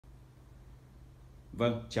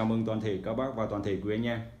Vâng, chào mừng toàn thể các bác và toàn thể quý anh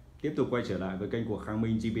em tiếp tục quay trở lại với kênh của Khang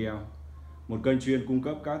Minh JBL, một kênh chuyên cung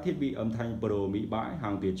cấp các thiết bị âm thanh pro mỹ bãi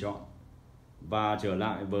hàng tuyển chọn. Và trở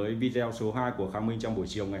lại với video số 2 của Khang Minh trong buổi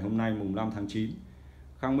chiều ngày hôm nay mùng 5 tháng 9.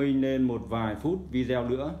 Khang Minh nên một vài phút video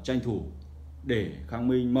nữa tranh thủ để Khang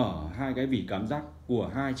Minh mở hai cái vỉ cảm giác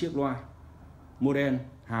của hai chiếc loa model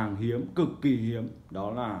hàng hiếm, cực kỳ hiếm,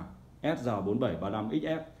 đó là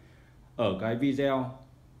SR4735XF. Ở cái video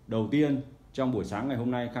đầu tiên trong buổi sáng ngày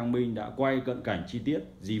hôm nay, Khang Minh đã quay cận cảnh chi tiết,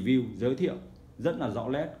 review, giới thiệu rất là rõ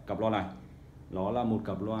nét cặp loa này. Nó là một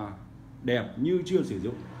cặp loa đẹp như chưa sử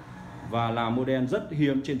dụng và là model rất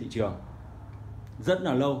hiếm trên thị trường. Rất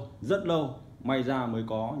là lâu, rất lâu may ra mới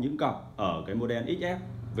có những cặp ở cái model XF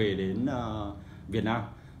về đến Việt Nam.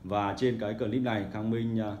 Và trên cái clip này Khang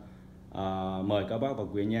Minh mời các bác và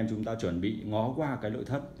quý anh em chúng ta chuẩn bị ngó qua cái nội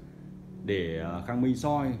thất để Khang Minh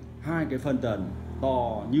soi hai cái phân tần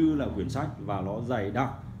to như là quyển sách và nó dày đặc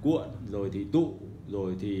cuộn, rồi thì tụ,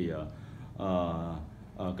 rồi thì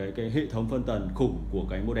cái hệ thống phân tần khủng của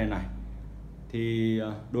cái model này. Thì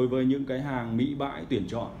đối với những cái hàng mỹ bãi tuyển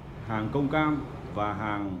chọn, hàng công cam và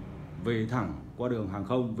hàng về thẳng qua đường hàng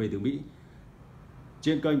không về từ Mỹ,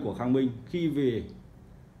 trên kênh của Khang Minh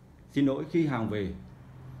khi hàng về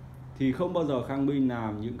thì không bao giờ Khang Minh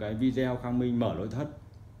làm những cái video Khang Minh mở nội thất.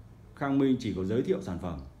 Khang Minh chỉ có giới thiệu sản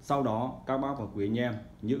phẩm, sau đó các bác và quý anh em,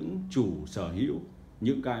 những chủ sở hữu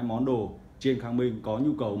những cái món đồ trên Khang Minh có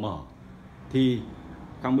nhu cầu mở thì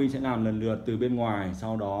Khang Minh sẽ làm lần lượt từ bên ngoài,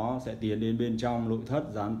 sau đó sẽ tiến đến bên trong nội thất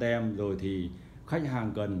dán tem, rồi thì khách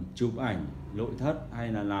hàng cần chụp ảnh nội thất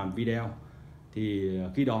hay là làm video thì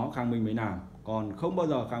khi đó Khang Minh mới làm. Còn không bao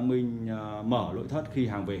giờ Khang Minh mở nội thất khi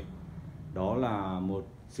hàng về. Đó là một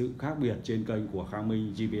sự khác biệt trên kênh của Khang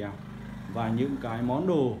Minh JBL. Và những cái món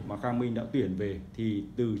đồ mà Khang Minh đã tuyển về thì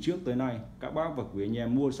từ trước tới nay các bác và quý anh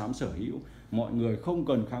em mua sắm sở hữu, mọi người không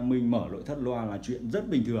cần Khang Minh mở nội thất loa là chuyện rất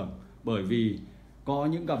bình thường. Bởi vì có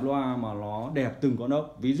những cặp loa mà nó đẹp từng con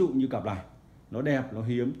ốc, ví dụ như cặp này, nó đẹp, nó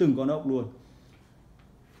hiếm từng con ốc luôn,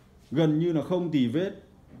 gần như là không tì vết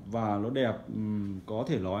và nó đẹp, có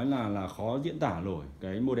thể nói là khó diễn tả nổi.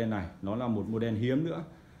 Cái model này nó là một model hiếm nữa,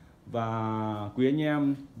 và quý anh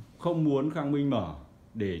em không muốn Khang Minh mở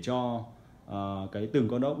để cho cái từng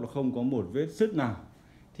con ốc nó không có một vết sứt nào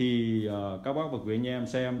thì các bác và quý anh em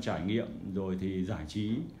xem trải nghiệm rồi thì giải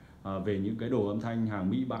trí về những cái đồ âm thanh hàng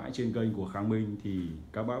mỹ bãi trên kênh của Khang Minh thì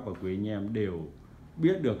các bác và quý anh em đều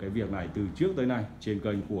biết được cái việc này từ trước tới nay trên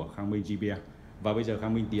kênh của Khang Minh JBL. Và bây giờ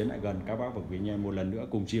Khang Minh tiến lại gần các bác và quý anh em một lần nữa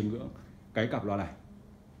cùng chiêm ngưỡng cái cặp loa này.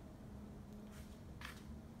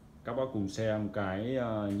 Các bác cùng xem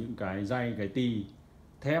những cái dây, cái ti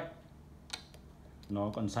thép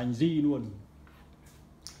nó còn xanh ri luôn.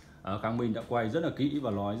 Khang Minh đã quay rất là kỹ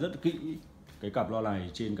và nói rất kỹ cái cặp loa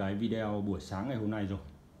này trên cái video buổi sáng ngày hôm nay rồi.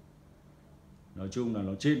 Nói chung là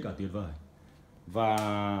nó trên cả tuyệt vời. Và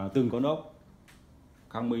từng con ốc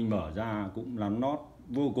Khang Minh mở ra cũng lắn nót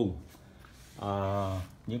vô cùng.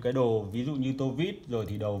 Những cái đồ ví dụ như tô vít rồi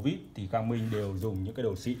thì đầu vít thì Khang Minh đều dùng những cái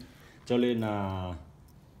đồ xịn, cho nên là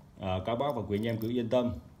các bác và quý anh em cứ yên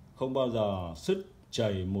tâm, không bao giờ sứt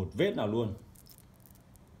chảy một vết nào luôn.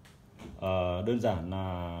 Đơn giản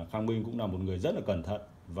là Khang Minh cũng là một người rất là cẩn thận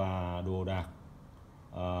và đồ đạc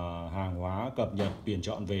hàng hóa cập nhật tuyển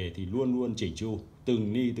chọn về thì luôn luôn chỉnh chu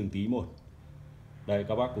từng ni từng tí một. Đây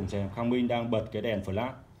các bác cùng xem, Khang Minh đang bật cái đèn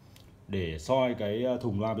flash để soi cái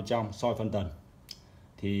thùng loa bên trong, soi phân tần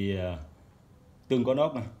thì từng con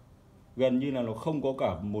ốc này gần như là nó không có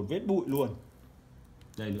cả một vết bụi luôn.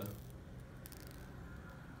 Đây nữa.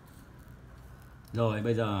 Rồi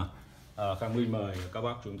bây giờ Khang Minh mời các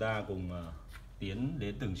bác chúng ta cùng tiến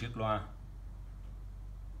đến từng chiếc loa.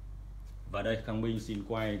 Và đây Khang Minh xin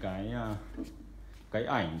quay cái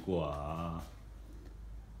ảnh của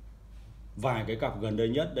vài cái cặp gần đây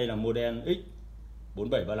nhất. Đây là model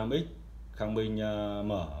X4735X. Khang Minh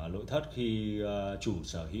mở nội thất khi chủ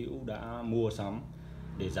sở hữu đã mua sắm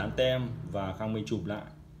để dán tem và Khang Minh chụp lại.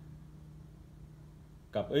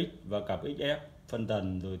 Cặp X và cặp XF phân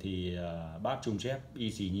tần rồi thì bát trung chép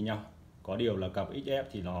y xì như nhau. Có điều là cặp XF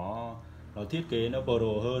thì nó thiết kế nó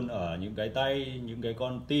pro hơn ở những cái tay, những cái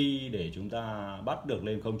con ti để chúng ta bắt được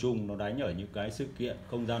lên không trung, nó đánh ở những cái sự kiện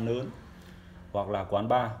không gian lớn hoặc là quán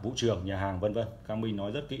bar, vũ trường, nhà hàng vân vân. Khang Minh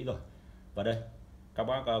nói rất kỹ rồi. Và đây các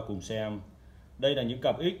bác cùng xem, đây là những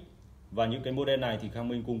cặp X và những cái model này thì Khang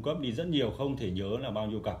Minh cung cấp đi rất nhiều, không thể nhớ là bao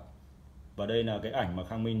nhiêu cặp. Và đây là cái ảnh mà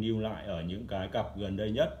Khang Minh lưu lại ở những cái cặp gần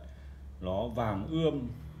đây nhất, nó vàng ươm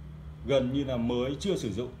gần như là mới chưa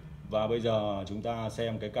sử dụng. Và bây giờ chúng ta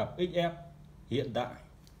xem cái cặp XF hiện tại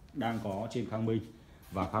đang có trên Khang Minh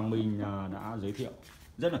và Khang Minh đã giới thiệu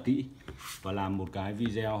rất là kỹ và làm một cái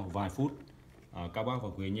video vài phút. Các bác và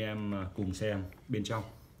quý anh em cùng xem bên trong.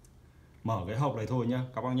 Mở cái hộp này thôi nhá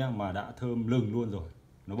các bác nhá, mà đã thơm lừng luôn rồi.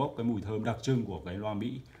 Nó bốc cái mùi thơm đặc trưng của cái loa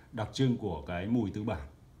Mỹ, đặc trưng của cái mùi tứ bản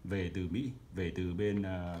về từ Mỹ, về từ bên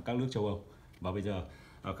các nước châu Âu. Và bây giờ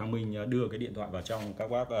Khang Minh đưa cái điện thoại vào trong,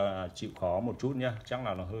 các bác chịu khó một chút nhá, chắc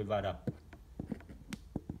là nó hơi va đập.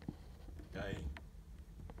 Đây,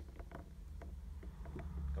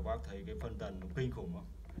 các bác thấy cái phân tần nó kinh khủng không?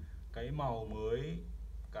 Cái màu mới,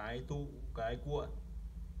 cái tụ, cái cuộn,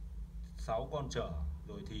 6 con trở,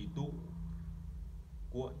 rồi thì tụ,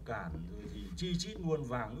 cuộn cản, rồi thì chi chít luôn,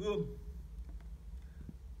 vàng ươm.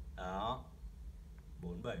 Đó,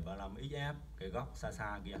 4735XF, cái góc xa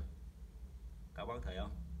xa kìa, các bác thấy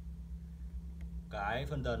không? Cái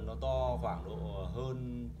phân tần nó to khoảng độ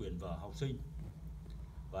hơn quyển vở học sinh.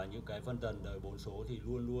 Và những cái phân tần đời 4 số thì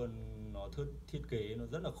luôn luôn nó thiết kế nó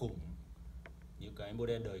rất là khủng. Những cái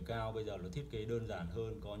model đời cao bây giờ nó thiết kế đơn giản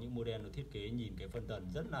hơn. Có những model nó thiết kế nhìn cái phân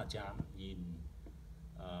tần rất là chán. Nhìn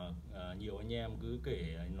nhiều anh em cứ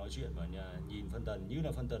kể nói chuyện vào nhà, nhìn phân tần như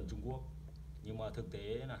là phân tần Trung Quốc, nhưng mà thực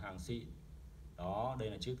tế là hàng xịn. Đó, đây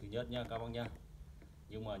là chiếc thứ nhất nha các bác nha.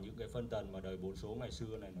 Nhưng mà những cái phân tần mà đời 4 số ngày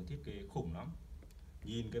xưa này nó thiết kế khủng lắm.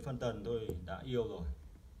 Nhìn cái phân tần thôi đã yêu rồi,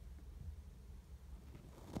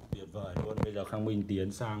 tuyệt vời luôn. Bây giờ Khang Minh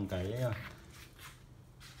tiến sang cái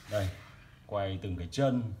đây, quay từng cái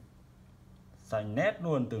chân xanh nét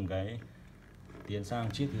luôn, từng cái. Tiến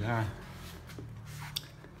sang chiếc thứ hai.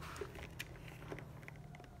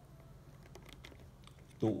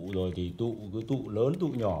 Tụ rồi thì tụ cứ tụ lớn tụ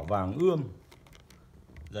nhỏ, vàng ươm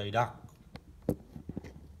dày đặc.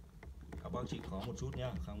 Các bác chịu khó một chút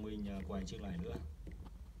nhá, Khang Minh quay chiếc này nữa.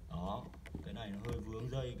 Đó, cái này nó hơi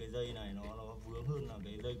vướng dây, cái dây này nó vướng hơn là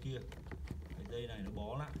cái dây kia. Cái dây này nó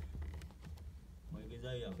bó lại. Mấy cái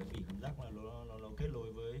dây ở cái vỉ cảm giác là nó kết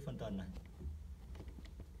nối với phân tần này.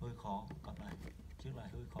 Hơi khó, cặp này, chiếc này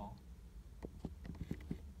hơi khó.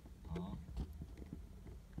 Đó.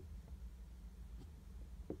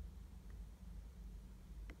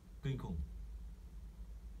 Kinh khủng.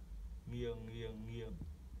 Nghiêng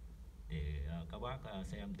để các bác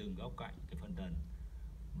xem từng góc cạnh cái phân tần.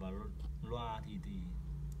 Và loa thì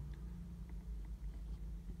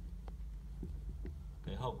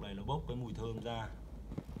cái hộp này nó bốc cái mùi thơm ra,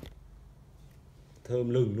 thơm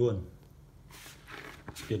lừng luôn,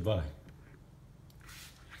 tuyệt vời.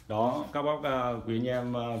 Đó, các bác quý anh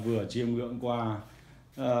em vừa chiêm ngưỡng qua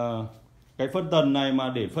cái phân tần này, mà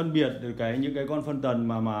để phân biệt được những cái con phân tần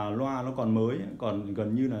mà loa nó còn mới, còn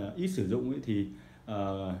gần như là ít sử dụng ấy, thì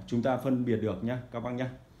chúng ta phân biệt được nhá các bác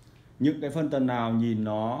nhá. Những cái phân tần nào nhìn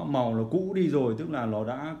nó màu nó cũ đi rồi, tức là nó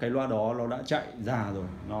đã, cái loa đó nó đã chạy già rồi,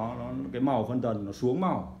 nó cái màu phân tần nó xuống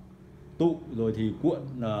màu, tụ rồi thì cuộn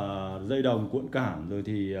dây đồng, cuộn cản, rồi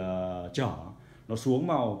thì trở nó xuống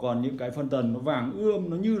màu. Còn những cái phân tần nó vàng ươm,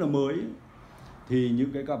 nó như là mới ấy, thì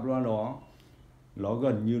những cái cặp loa đó nó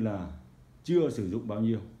gần như là chưa sử dụng bao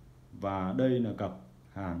nhiêu. Và đây là cặp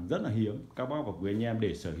hàng rất là hiếm các bác và quý anh em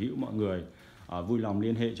để sở hữu. Mọi người vui lòng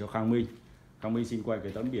liên hệ cho Khang Minh. Khang Minh xin quay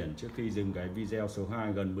cái tấm biển trước khi dừng cái video số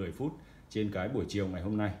 2 gần 10 phút trên cái buổi chiều ngày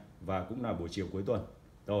hôm nay, và cũng là buổi chiều cuối tuần.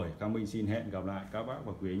 Rồi, Khang Minh xin hẹn gặp lại các bác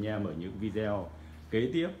và quý anh em ở những video kế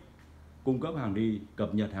tiếp, cung cấp hàng đi,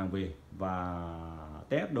 cập nhật hàng về và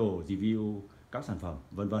test đồ, review các sản phẩm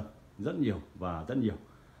vân vân, rất nhiều và rất nhiều.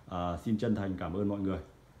 Xin chân thành cảm ơn mọi người.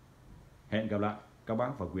 Hẹn gặp lại các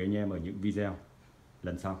bác và quý anh em ở những video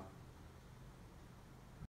lần sau.